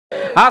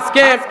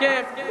আজকে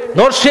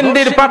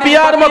নরসিংদীর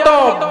পাপিয়ার মতো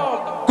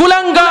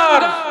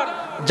কুলাঙ্গার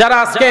যারা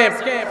আজকে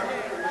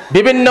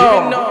বিভিন্ন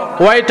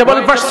ওয়াইটেবল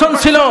পারসন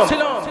ছিল,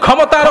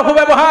 ক্ষমতার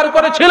অপব্যবহার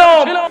করেছিল,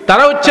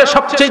 তারা হচ্ছে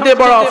সবচেয়ে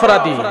বড়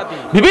অপরাধী,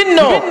 বিভিন্ন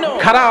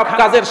খারাপ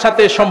কাজের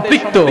সাথে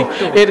সম্পৃক্ত।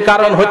 এর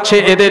কারণ হচ্ছে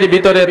এদের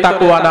ভিতরে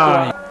তাকওয়া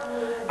নাই।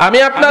 আমি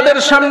আপনাদের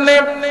সামনে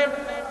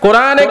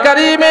কোরআনে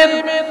কারীমের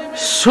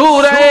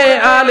সূরা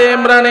আলে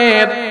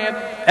ইমরানের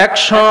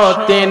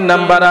 103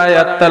 নম্বর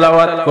আয়াত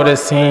তেলাওয়াত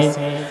করেছি।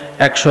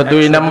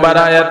 102 নম্বর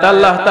আয়াত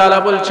আল্লাহ তাআলা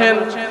বলছেন,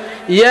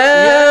 ইয়া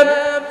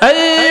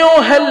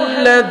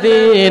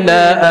আইয়ুহাল্লাযীনা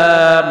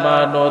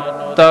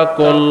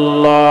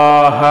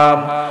আমানুত্তাকুল্লাহা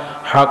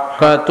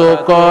হাক্কা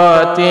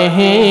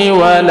তুকাতিহি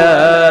ওয়া লা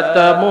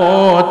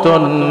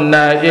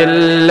তামুতুন্না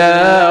ইল্লা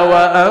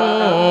ওয়া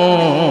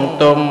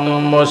আনতুম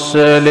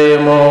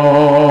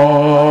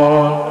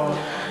মুসলিমুন।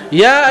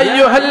 ইয়া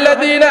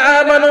আইয়ুহাল্লাযীনা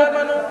আমানু,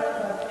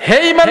 হে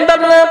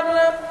ঈমানদাররা,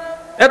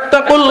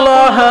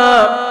 ইত্তাকুল্লাহা,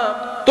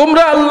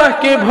 তোমরা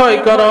আল্লাহকে ভয়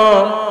করো,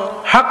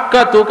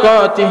 হাক্কা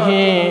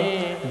তুকাতিহি,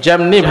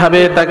 যেমনি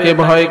ভাবে তাকে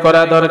ভয়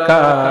করা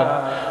দরকার,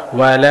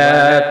 ওয়ালা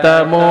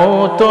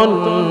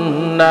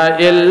তামুতুন্না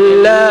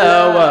ইল্লা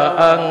ওয়া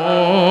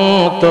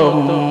আনতুম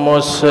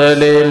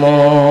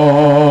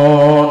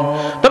মুসলিমুন।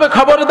 তবে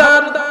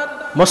খবরদার,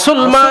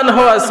 মুসলমান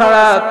হওয়া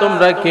ছাড়া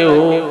তোমরা কেউ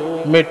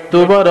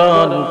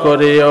মৃত্যুবরণ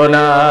করিও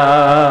না।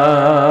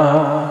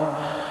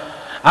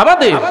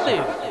 আমাদের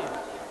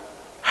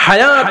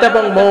হায়াত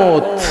এবং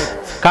মওত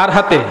কার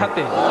হাতে?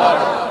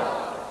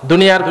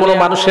 দুনিয়ার কোন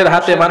মানুষের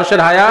হাতে মানুষের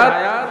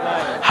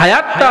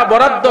হায়াতটা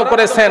বরাদ্দ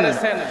করেছেন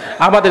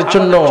আমাদের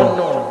জন্য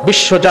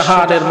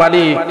বিশ্বজাহানের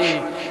মালিক,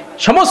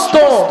 সমস্ত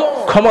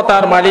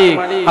ক্ষমতার মালিক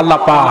আল্লাহ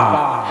পাক।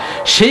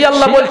 সেই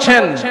আল্লাহ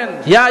বলছেন,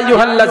 ইয়া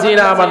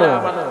আইয়ুহাল্লাযীনা আমানু,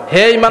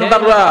 হে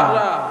ঈমানদাররা,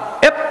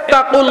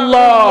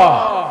 ইত্তাকুল্লাহ,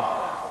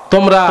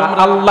 তোমরা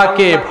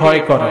আল্লাহকে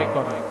ভয় করো।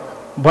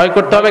 ভয়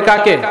করতে হবে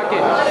কাকে?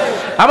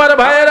 আমার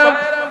ভাইয়েরা,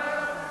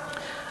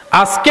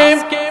 আজকে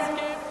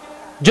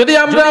যদি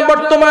আমরা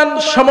বর্তমান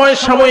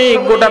সাময়িক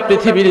গোটা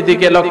পৃথিবীর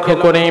দিকে লক্ষ্য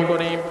করি,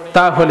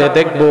 তাহলে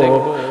দেখব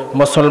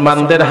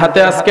মুসলমানদের হাতে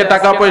আজকে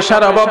টাকা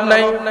পয়সার অভাব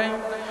নাই,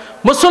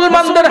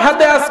 মুসলমানদের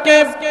হাতে আজকে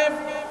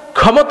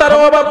ক্ষমতার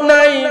অভাব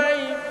নাই,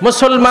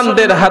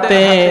 মুসলমানদের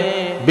হাতে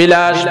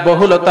বিলাস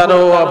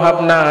বহুলতারও অভাব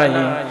নাই,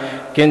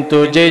 কিন্তু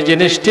যে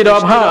জিনিসটির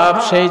অভাব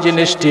সেই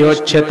জিনিসটি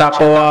হচ্ছে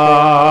তাকওয়া।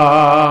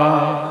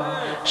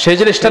 সেই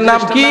জিনিসটার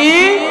নাম কি?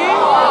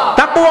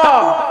 তাকওয়া,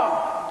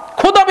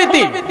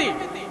 খোদাভীতি।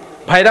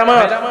 ভাইরা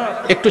আমার,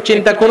 একটু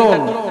চিন্তা করুন,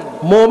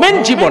 মুমিন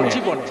জীবনে,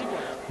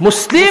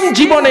 মুসলিম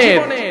জীবনের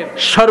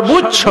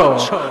সর্বোচ্চ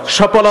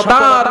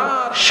সফলতার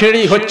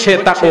সিঁড়ি হচ্ছে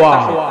তাকওয়া।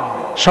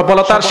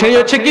 সফলতার সিঁড়ি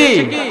হচ্ছে কি?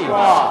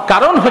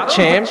 কারণ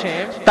হচ্ছে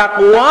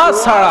তাকওয়া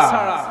ছাড়া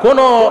কোন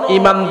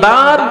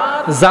ঈমানদার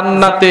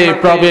জান্নাতে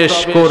প্রবেশ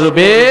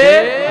করবে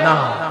না।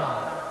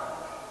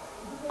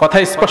 কথা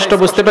স্পষ্ট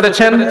বুঝতে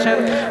পেরেছেন?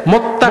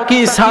 মুত্তাকি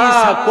ছাড়া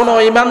কোন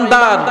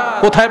ঈমানদার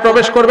কোথায়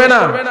প্রবেশ করবে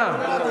না?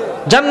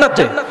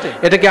 জান্নাতে।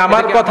 এটা কি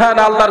আমার কথা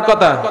না আল্লাহর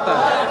কথা?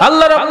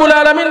 আল্লাহ রাব্বুল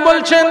আলামিন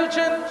বলছেন,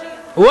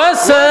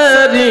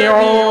 ওয়াসারিউ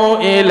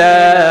ইলা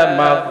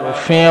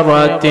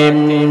মাগফিরাতিম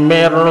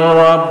মির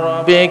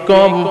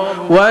রাব্বিকুম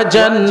ওয়া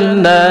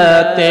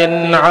জান্নাতিন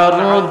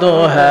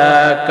আরদুহা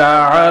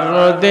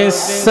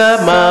কা'আরদিস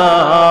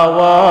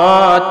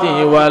সামাওয়াতি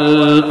ওয়াল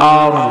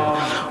আরদ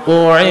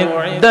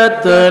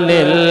উ'ইদ্দাত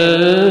লিল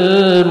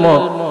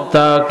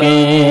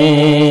মুত্তাকিন।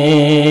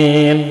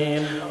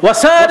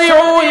 ওয়াসারিউ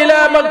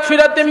ইলা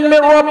মাগফিরাতিম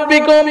মির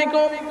রাব্বিকুম,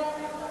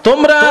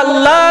 তোমরা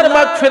আল্লাহর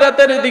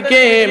মাগফিরাতের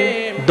দিকে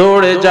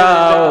দৌড়ে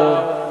যাও,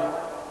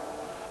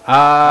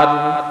 আর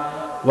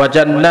ওয়া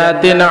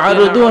জান্নাতিন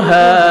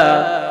আরদুহা,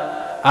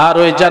 আর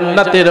ওই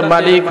জান্নাতের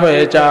মালিক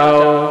হয়ে যাও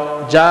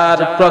যার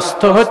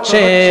প্রস্থ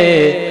হচ্ছে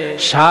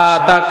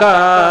 7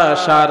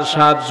 আকাশ আর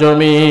 7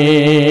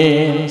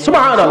 জমিন।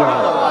 সুবহানাল্লাহ।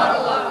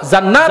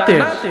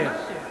 জান্নাতের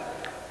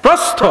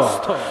প্রস্থ,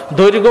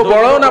 দৈর্ঘ্য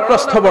বড় না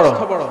প্রস্থ বড়?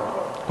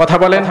 কথা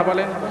বলেন।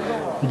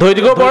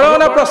 দৈর্ঘ্য বড়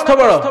না প্রস্থ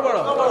বড়?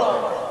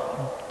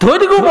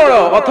 দৈর্ঘ্য বড়,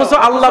 অথচ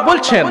আল্লাহ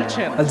বলছেন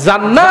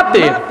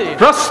জান্নাতের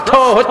প্রস্থ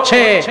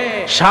হচ্ছে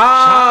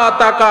 7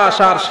 আকাশ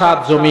আর 7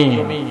 জমিন।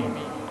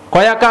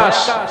 কয় আকাশ?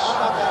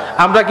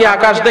 আমরা কি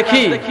আকাশ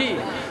দেখি?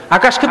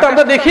 আকাশকে তো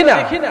আমরা দেখি না।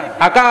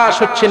 আকাশ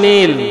হচ্ছে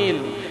নীল,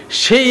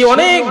 সেই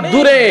অনেক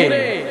দূরে,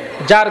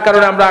 যার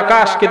কারণে আমরা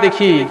আকাশকে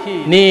দেখি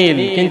নীল,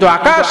 কিন্তু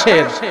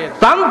আকাশের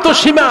প্রান্ত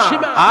সীমা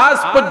আজ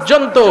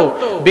পর্যন্ত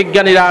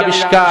বিজ্ঞানীরা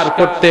আবিষ্কার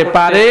করতে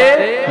পারে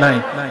নাই।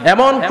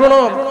 এমন কোন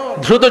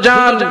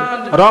দ্রুতযান,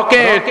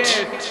 রকেট,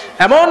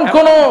 এমন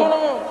কোন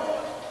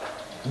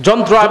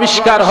যন্ত্র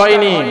আবিষ্কার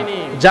হয়নি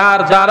যার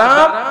দ্বারা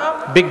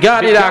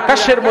বিজ্ঞানীরা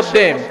আকাশের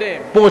মধ্যে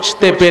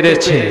পৌঁছতে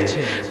পেরেছে।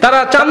 তারা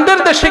চাঁদের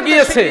দেশে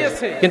গিয়েছে,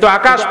 কিন্তু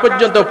আকাশ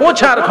পর্যন্ত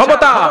পৌঁছার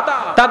ক্ষমতা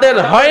তাদের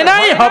হয়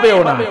নাই, হবেও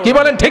না। কি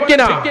বলেন, ঠিক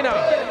কিনা?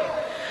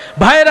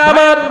 ভাইরা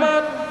আমার,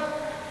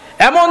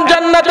 এমন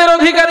জান্নাতের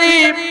অধিকারী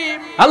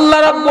আল্লাহ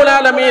রাব্বুল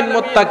আলামিন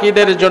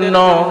মুত্তাকিদের জন্য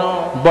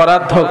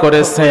বরাদ্দ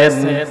করেছেন।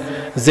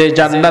 যে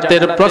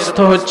জান্নাতের প্রস্থ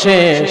হচ্ছে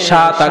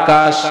 7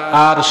 আকাশ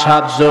আর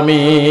 7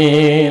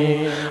 জমিন।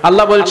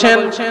 আল্লাহ বলছেন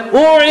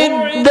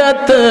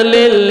উইদ্দাত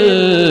লিল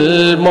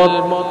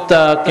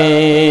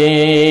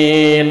মুত্তাকিন,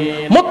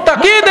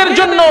 মুত্তাকিদের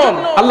জন্য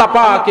আল্লাহ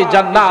পাক এই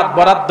জান্নাত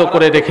বরাদ্দ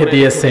করে রেখে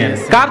দিয়েছেন।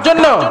 কার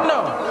জন্য?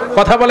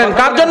 কথা বলেন,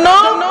 কার জন্য?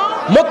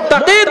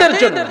 মুত্তাকিদের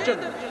জন্য।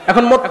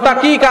 এখন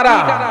মুত্তাকি কারা?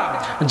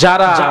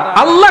 যারা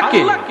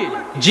আল্লাহকে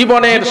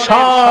জীবনের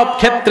সব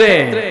ক্ষেত্রে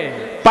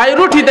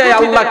পায়রুটি দেয়,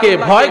 আল্লাহকে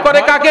ভয়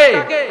করে। কাকে?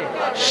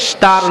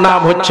 তার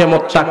নাম হচ্ছে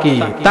মুত্তাকি।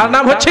 তার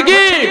নাম হচ্ছে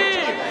কি?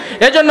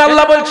 এজন্য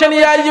আল্লাহ বলছেন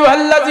ইয়া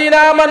আইয়ুহাল্লাযীনা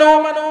আমানু,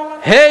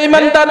 হে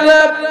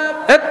ঈমানদাররা,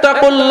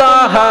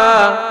 ইত্তাকুল্লাহা,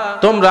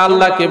 তোমরা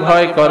আল্লাহকে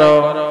ভয় করো,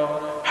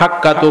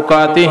 হাক্কা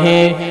তুকাতিহি,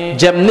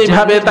 যেমনি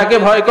ভাবে তাকে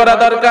ভয় করা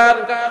দরকার,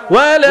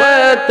 ওয়ালা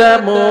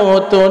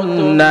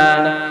তামুতুন্না,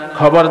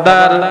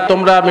 খবরদার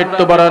তোমরা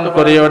মৃত্যুবরণ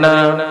করিও না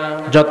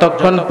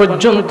যতক্ষণ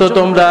পর্যন্ত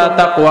তোমরা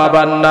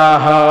তাকওয়াবান না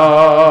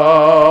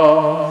হও।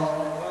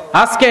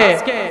 আজকে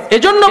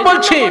এজন্য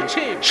বলছি,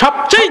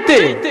 সবচাইতে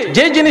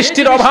যে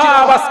জিনিসটির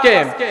অভাব আজকে,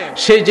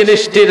 সেই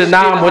জিনিসটির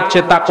নাম হচ্ছে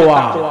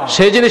তাকওয়া।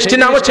 সেই জিনিসটির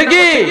নাম হচ্ছে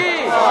কি?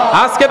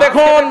 আজকে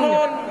দেখুন,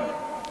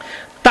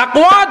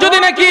 তাকওয়া যদি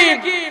নাকি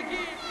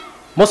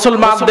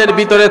মুসলমানদের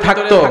ভিতরে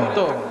থাকতো,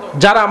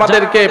 যারা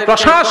আমাদেরকে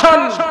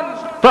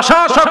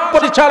প্রশাসক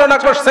পরিচালনা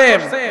করছে,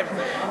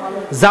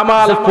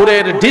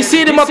 জামালপুরের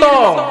ডিসির মতো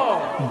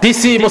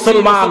ডিসি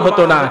মুসলমান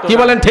হতো না। কি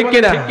বলেন, ঠিক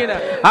কিনা?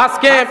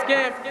 আজকে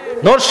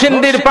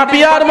নরসিংদীর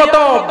পাপিয়ার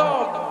মতো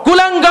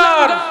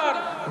কুলাঙ্গার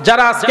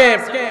যারা আজকে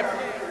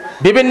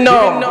বিভিন্ন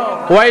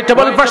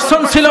ওয়াইটেবল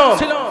পারসন ছিল,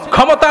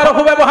 ক্ষমতার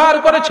অপব্যবহার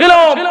করেছিল,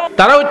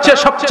 তারা হচ্ছে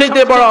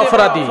সবচেয়ে বড়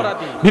অপরাধী,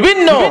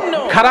 বিভিন্ন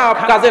খারাপ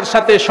কাজের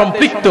সাথে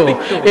সম্পৃক্ত।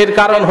 এর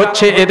কারণ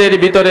হচ্ছে এদের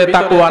ভিতরে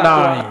তাকওয়া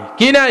নাই।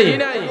 কি নাই?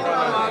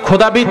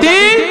 খোদাভীতি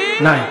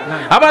নাই।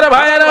 আমার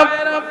ভাইয়েরা,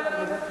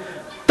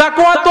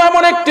 তাকওয়া তো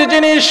এমন একটি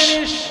জিনিস,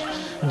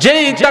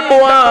 যেই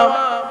তাকওয়া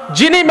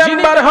যিনি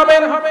মেম্বার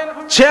হবেন,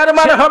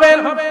 চেয়ারম্যান হবেন,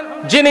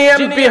 যিনি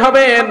এমপি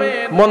হবেন,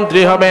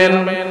 মন্ত্রী হবেন,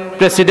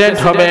 প্রেসিডেন্ট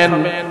হবেন,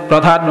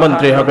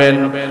 প্রধানমন্ত্রী হবেন,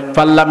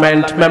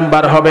 পার্লামেন্ট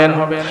মেম্বার হবেন,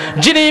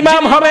 যিনি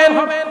ইমাম হবেন,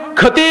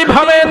 খতিব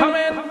হবেন,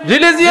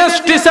 রিলিজিয়াস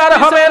টিচার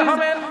হবেন,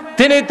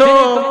 তিনি তো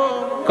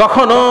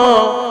কখনো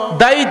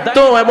দায়িত্ব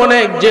এমন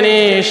এক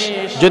জিনিস,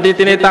 যদি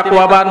তিনি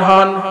তাকওয়াবান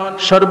হন,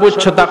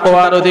 সর্বোচ্চ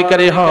তাকওয়ার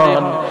অধিকারী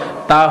হন,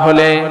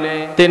 তাহলে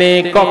তিনি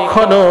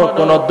কখনো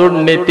কোনো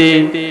দুর্নীতি,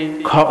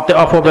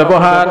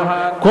 অপব্যবহার,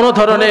 কোন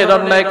ধরনের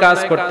অন্যায় কাজ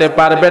করতে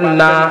পারবেন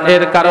না।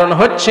 এর কারণ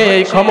হচ্ছে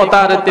এই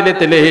ক্ষমতার তিলে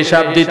তিলে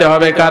হিসাব দিতে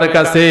হবে কার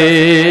কাছে?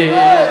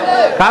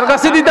 কার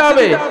কাছে দিতে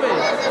হবে?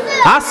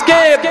 আজকে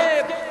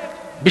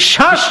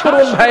বিশ্বাস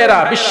করুন ভাইয়েরা,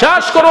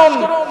 বিশ্বাস করুন,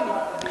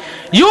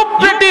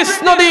 ইউফ্রেটিস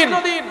নদীর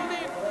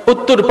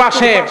উত্তর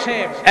পাশে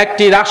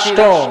একটি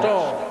রাষ্ট্র,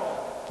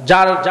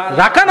 যার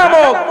রাকা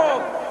নামক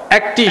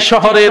একটি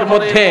শহরের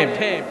মধ্যে,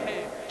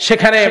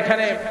 সেখানে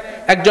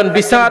একজন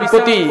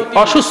বিচারপতি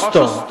অসুস্থ।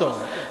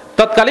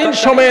 তৎকালীন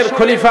সময়ের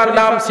খলিফার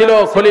নাম ছিল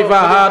খলিফা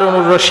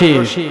হারুনুর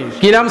রশিদ।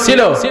 কি নাম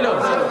ছিল?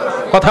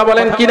 কথা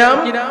বলেন, কি নাম?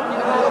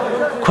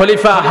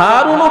 খলিফা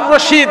হারুনুর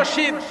রশিদ।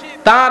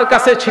 তার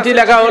কাছে চিঠি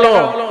লেখা হলো,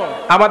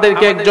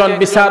 আমাদেরকে একজন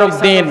বিচারক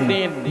দিন,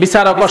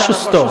 বিচারক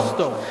অসুস্থ।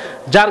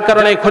 যার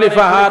কারণে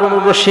খলিফা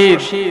হারুনুর রশিদ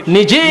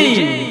নিজেই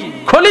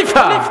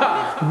খলিফা,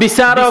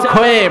 বিচারক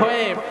হয়ে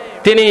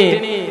তিনি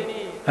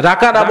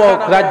রাকা নামক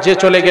রাজ্যে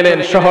চলে গেলেন,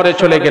 শহরে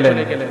চলে গেলেন।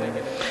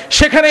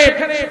 সেখানে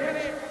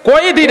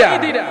কয়েদিরা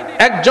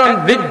একজন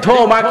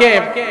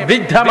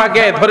বৃদ্ধা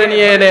মাকে ধরে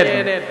নিয়ে এলেন।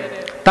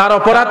 তার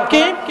অপরাধ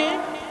কি?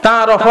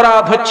 তার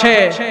অপরাধ হচ্ছে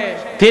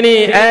তিনি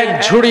এক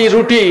ঝুড়ি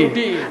রুটি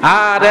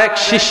আর এক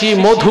শিশি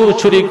মধু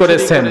চুরি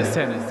করেছেন।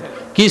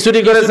 কি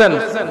চুরি করেছেন?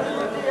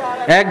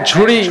 এক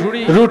ঝুড়ি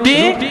রুটি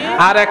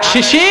আর এক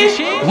শিশি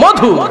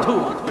মধু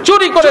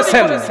চুরি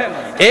করেছেন।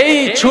 এই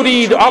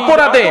চুরির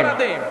অপরাধে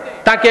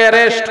তাকে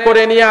অ্যারেস্ট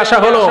করে নিয়ে আসা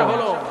হলো,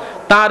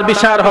 তার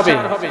বিচার হবে।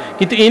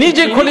 কিন্তু ইনি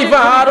যে খলিফা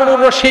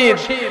হারুনুর রশিদ,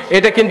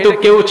 এটা কিন্তু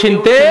কেউ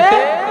চিনতে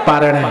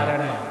পারে না।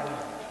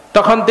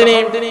 তখন তিনি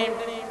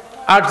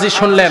আরজি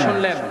শুনলেন।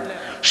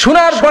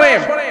 শোনার পরে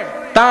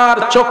তার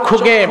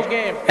চক্ষুকে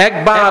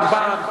একবার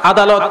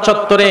আদালত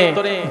চত্বরে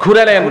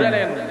ঘুরালেন।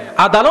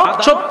 আদালত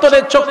চত্বরে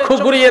চক্ষু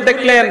ঘুরিয়ে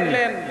দেখলেন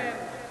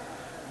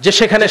যে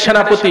সেখানে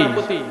সেনাপতি,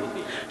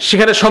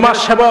 সেখানে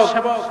সমাজসেবক,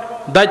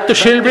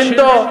 দায়িত্বশীল বৃন্দ,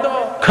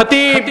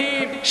 খতিব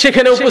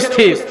সেখানে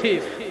উপস্থিত।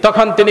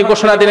 তখন তিনি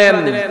ঘোষণা দিলেন,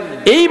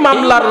 এই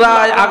মামলার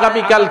রায়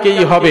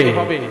আগামীকালকেই হবে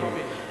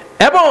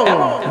এবং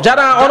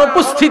যারা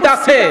অনুপস্থিত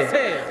আছে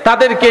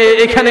তাদেরকে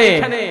এখানে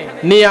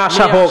নিয়ে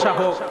আসা হোক।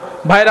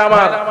 ভাইরা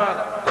আমার,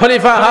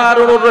 খলিফা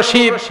হারুনুর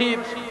রশিদ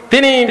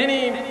তিনি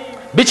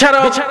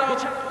বিচারক,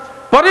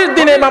 পরের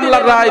দিনে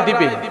মামলার রায়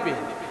দিবে।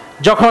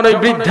 যখন ওই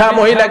বৃদ্ধা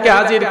মহিলাকে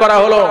হাজির করা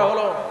হলো,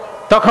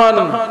 তখন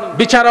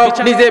বিচারক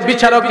নিজে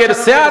বিচারকের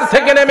চেয়ার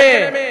থেকে নেমে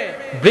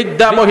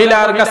বৃদ্ধা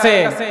মহিলার কাছে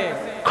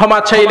ক্ষমা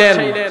চাইলেন।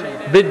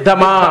 বৃদ্ধা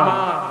মা,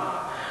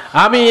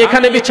 আমি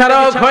এখানে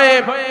বিচারক হয়ে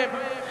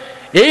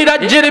এই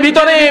রাজ্যের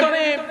ভিতরে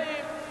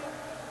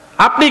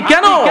আপনি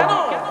কেন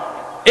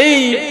এই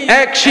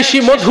এক শিশি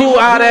মধু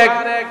আর এক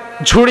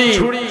ঝুড়ি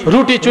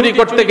রুটি চুরি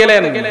করতে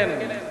গেলেন।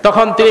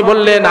 তখন তিনি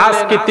বললেন,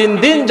 আজকে 3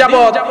 দিন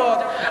যাবত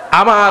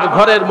আমার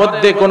ঘরের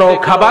মধ্যে কোনো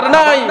খাবার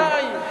নাই,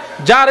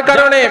 যার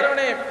কারণে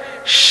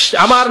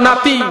আমার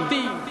নাতি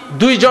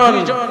 2 জন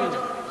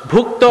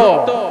ভুক্ত,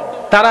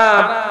 তারা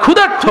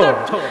ক্ষুধার্ত,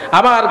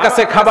 আমার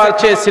কাছে খাবার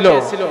চেয়েছিল,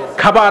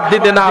 খাবার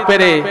দিতে না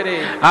পেরে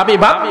আমি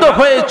বাধ্য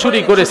হয়ে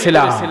চুরি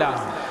করেছিলাম।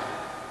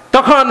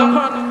 তখন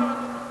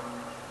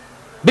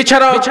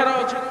বিচারক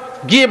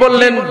গিয়ে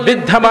বললেন,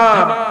 বৃদ্ধা মা,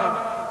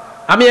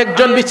 আমি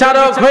একজন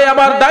বিচারক হয়ে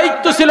আমার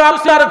দায়িত্ব ছিল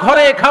আপনার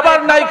ঘরে খাবার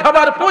নাই,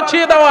 খাবার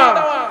পৌঁছিয়ে দেওয়া।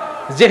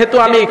 যেহেতু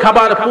আমি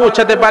খাবার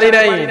পৌঁছাতে পারি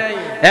নাই,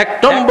 1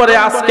 নম্বরে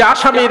আজকে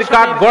আসামির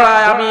কাঠ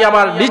গড়ায় আমি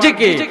আমার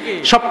নিজেকে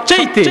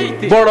সবচেয়ে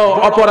বড়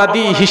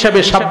অপরাধী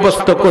হিসেবে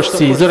সাব্যস্ত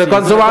করছি। জোরে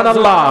কোন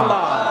সুবহানাল্লাহ।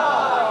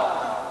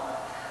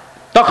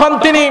 তখন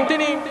তিনি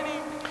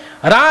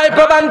রায়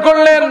প্রদান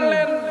করলেন,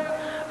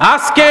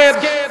 আজকে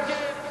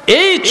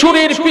এই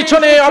চুরির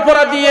পিছনে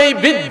অপরাধী এই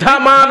বৃদ্ধা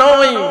মা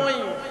নয়,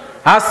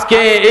 আজকে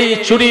এই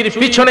চুরির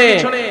পিছনে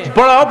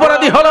বড়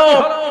অপরাধী হলো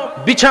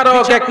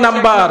বিচারক 1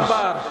 নাম্বার,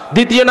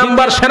 2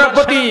 নাম্বার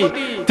সেনাপতি,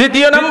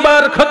 3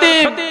 নাম্বার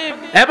খতিব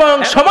এবং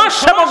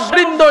সমাজসেবক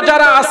বৃন্দ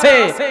যারা আছে,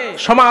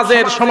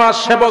 সমাজের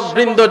সমাজসেবক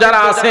বৃন্দ যারা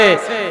আছে,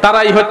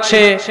 তারাই হচ্ছে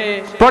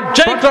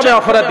পর্যায়ক্রমে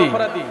অপরাধী।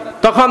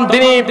 তখন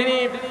তিনি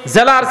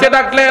জেলারকে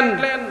ডাকলেন,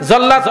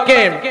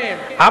 জল্লাদকে,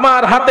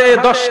 আমার হাতে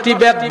 10টি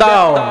বেত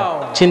দাও।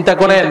 চিন্তা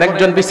করেন,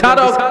 একজন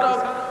বিচারক,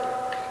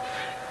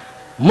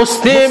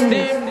 মুসলিম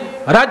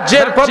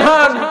রাজ্যের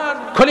প্রধান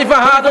খলিফা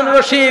হারুন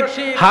রশিদ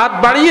হাত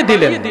বাড়িয়ে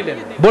দিলেন,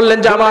 বললেন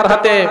যে আমার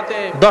হাতে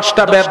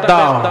 10টা বেত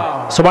দাও।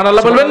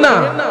 সুবহানাল্লাহ বলবেন না?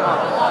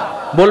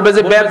 বলবে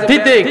যে বেত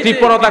দিতে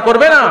কৃপণতা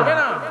করবে না,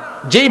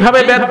 যেইভাবে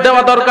বেত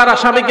দেওয়া দরকার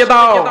আসামিকে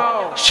দাও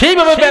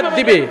সেইভাবে বেত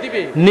দিবে।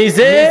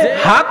 নিজে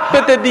হাত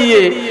পেতে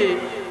দিয়ে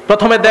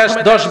প্রথমে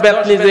 10 বেত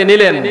নিজে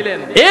নিলেন,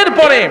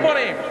 এরপরে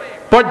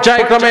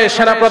পর্যায়ক্রমে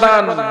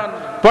সেনাপ্রধান,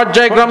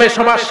 পর্যায়ক্রমে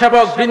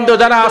সমাজসেবক বৃন্দ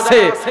যারা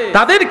আছে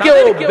তাদেরকেও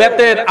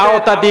বেতের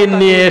আওতাধীন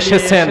নিয়ে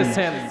এসেছেন।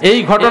 এই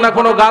ঘটনা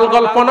কোনো গাল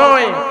গল্প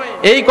নয়,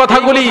 এই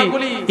কথাগুলি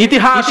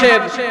ইতিহাসের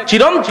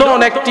চিরন্তন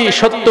একটি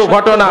সত্য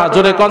ঘটনা।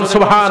 জোরে কোন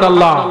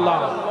সুবহানাল্লাহ।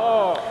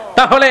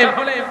 তাহলে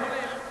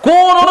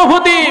কোন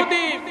অনুভূতি,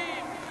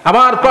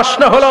 আমার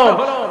প্রশ্ন হলো,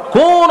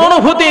 কোন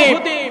অনুভূতি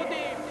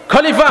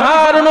খলিফা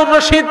হারুনুর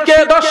রশিদকে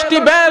 10টি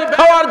বেত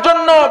খাওয়ার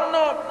জন্য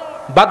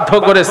বাধ্য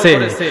করেছে?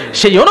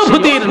 সেই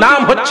অনুভূতির নাম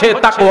হচ্ছে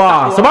তাকওয়া।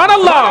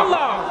 সুবহানাল্লাহ।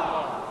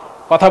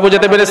 কথা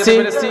বুঝাতে পেরেছি?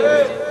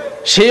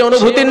 সেই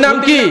অনুভূতির নাম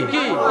কি?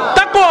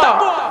 তাকওয়া।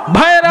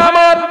 ভাইরা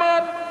আমার,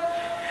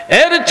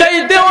 এর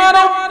চাইতে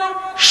আরো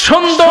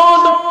সুন্দর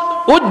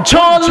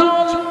উজ্জ্বল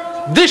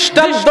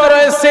দৃষ্টান্ত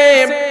রয়েছে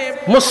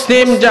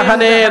মুসলিম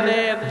জাহানের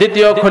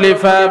 2য়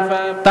খলিফা,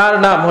 তার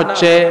নাম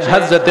হচ্ছে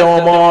হযরতে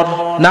ওমর।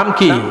 নাম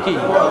কি?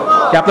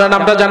 আপনারা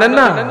নামটা জানেন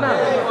না?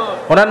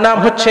 ওনার নাম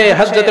হচ্ছে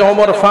হযরতে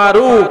ওমর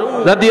ফারুক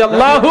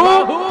রাদিয়াল্লাহু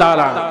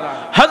তাআলা।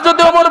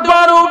 হযরতে ওমর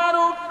ফারুক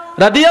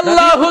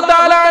রাদিয়াল্লাহু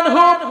তাআলা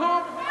আনহু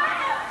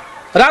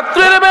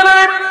রাত্রির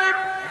বেলায়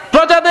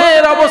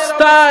প্রজাদের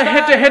অবস্থা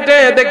হেঁটে হেঁটে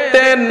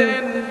দেখতেন,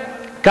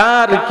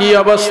 কার কি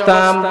অবস্থা,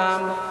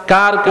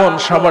 কার কোন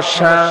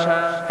সমস্যা।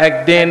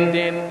 একদিন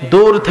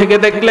দূর থেকে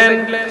দেখলেন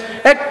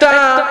একটা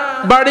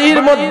বাড়ির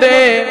মধ্যে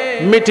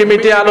মিটি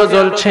মিটি আলো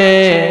জ্বলছে,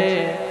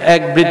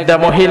 এক বৃদ্ধা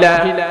মহিলা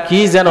কি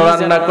যেন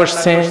রান্না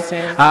করছে,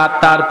 আর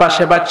তার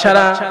পাশে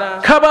বাচ্চারা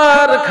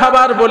খাবার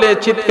খাবার বলে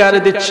চিৎকার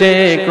দিচ্ছে,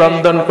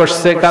 ক্রন্দন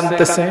করছে,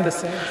 কাঁদতেছে।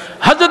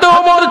 হযরত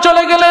ওমর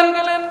চলে গেলেন,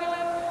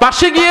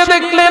 পাশে গিয়ে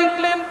দেখলেন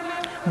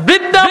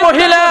বৃদ্ধা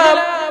মহিলা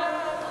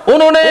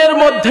উনুনের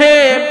মধ্যে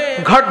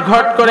ঘট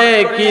ঘট করে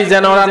কি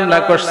যেন রান্না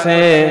করছে,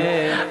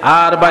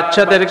 আর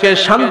বাচ্চাদেরকে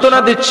সান্ত্বনা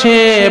দিচ্ছে,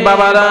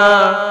 বাবারা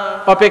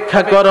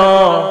অপেক্ষা করো,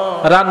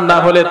 রান্না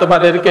হলে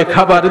তোমাদেরকে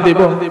খাবার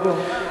দিব।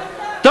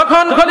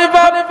 তখন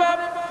খলিফা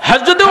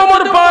হযরত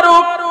ওমর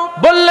ফারুক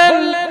বললেন,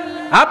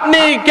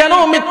 আপনি কেন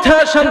মিথ্যা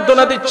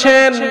সান্ত্বনা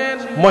দিচ্ছেন?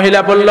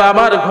 মহিলা বলল,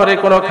 আমার ঘরে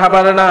কোনো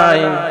খাবার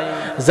নাই,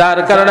 যার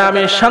কারণে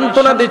আমি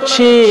সান্ত্বনা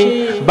দিচ্ছি,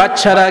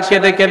 বাচ্চারা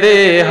কেঁদে কেঁদে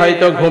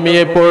হয়তো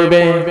ঘুমিয়ে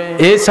পড়বে,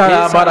 এছাড়া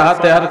আমার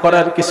হাতে আর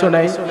করার কিছু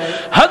নাই।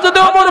 হযরত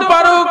ওমর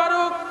ফারুক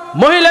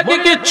মহিলাকে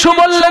কিচ্ছু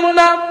বললেন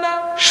না,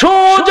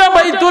 সোজা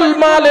বাইতুল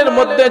মালের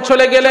মধ্যে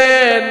চলে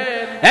গেলেন।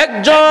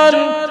 একজন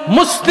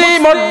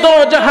মুসলিম অর্ধ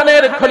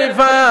জাহানের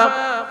খলিফা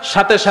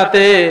সাথে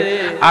সাথে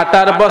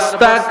আটার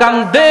বস্তা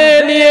কাঁধে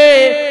নিয়ে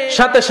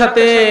সাথে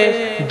সাথে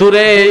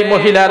দূরে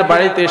মহিলার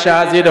বাড়িতে এসে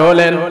হাজির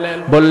হলেন।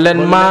 বললেন,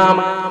 মা,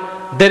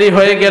 দেরি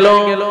হয়ে গেল,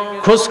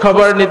 খোঁজ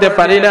খবর নিতে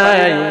পারি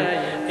নাই,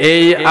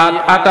 এই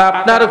আটা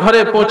আপনার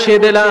ঘরে পৌঁছে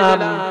দিলাম,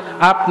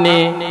 আপনি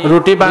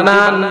রুটি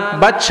বানান,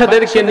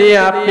 বাচ্চাদেরকে নিয়ে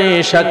আপনি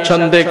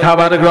স্বাচ্ছন্দ্যে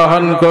খাবার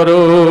গ্রহণ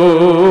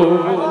করুন।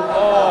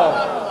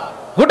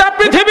 গোটা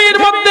পৃথিবীর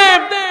মধ্যে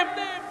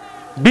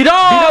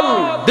বিরল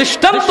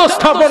দৃষ্টান্ত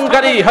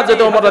স্থাপনকারী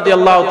হযরত ওমর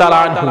রাদিয়াল্লাহু তাআলা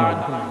আনহু।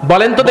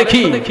 বলেন তো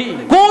দেখি,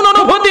 কোন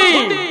অনুভূতি,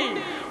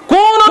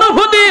 কোন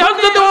অনুভূতি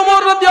হযরত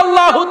ওমর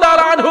রাদিয়াল্লাহু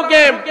তাআলা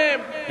আনহুকে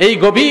এই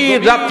গভীর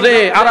রাত্রে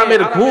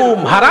আরামের ঘুম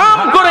হারাম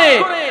করে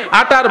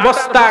আটার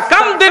বস্তা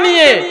কাঁধে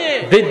নিয়ে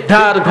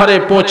বৃদ্ধার ঘরে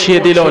পৌঁছিয়ে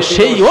দিল,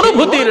 সেই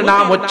অনুভূতির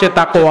নাম হচ্ছে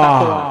তাকওয়া।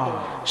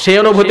 সেই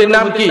অনুভূতির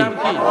নাম কি?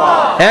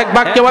 এক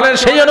বাক্যে বলেন,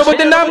 সেই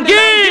অনুভূতির নাম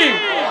কি?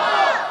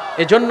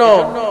 এজন্য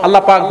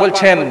আল্লাহ পাক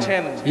বলছেন,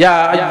 ইয়া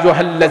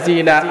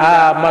আইয়ুহাল্লাযীনা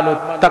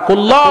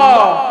আমানুত্তাকুল্লাহ,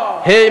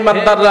 হে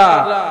ঈমানদাররা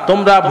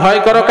তোমরা ভয়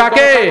করো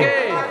কাকে?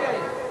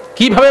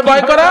 কিভাবে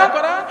ভয় করো?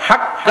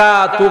 হাক্কা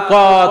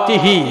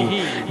তুকাতিহি,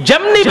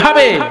 যেমনি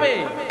ভাবে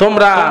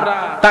তোমরা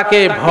তাকে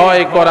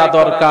ভয় করা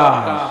দরকার।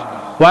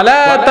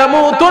 ওয়ালা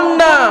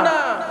তামুতুন্না,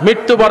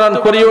 মৃত্যুবরণ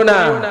করিও না,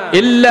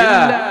 ইল্লা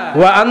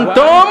ওয়া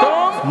আনতুম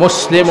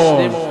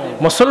মুসলিমুন,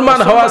 মুসলমান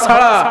হওয়া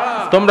ছাড়া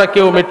তোমরা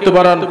কেউ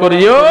মৃত্যুবরণ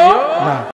করিও না।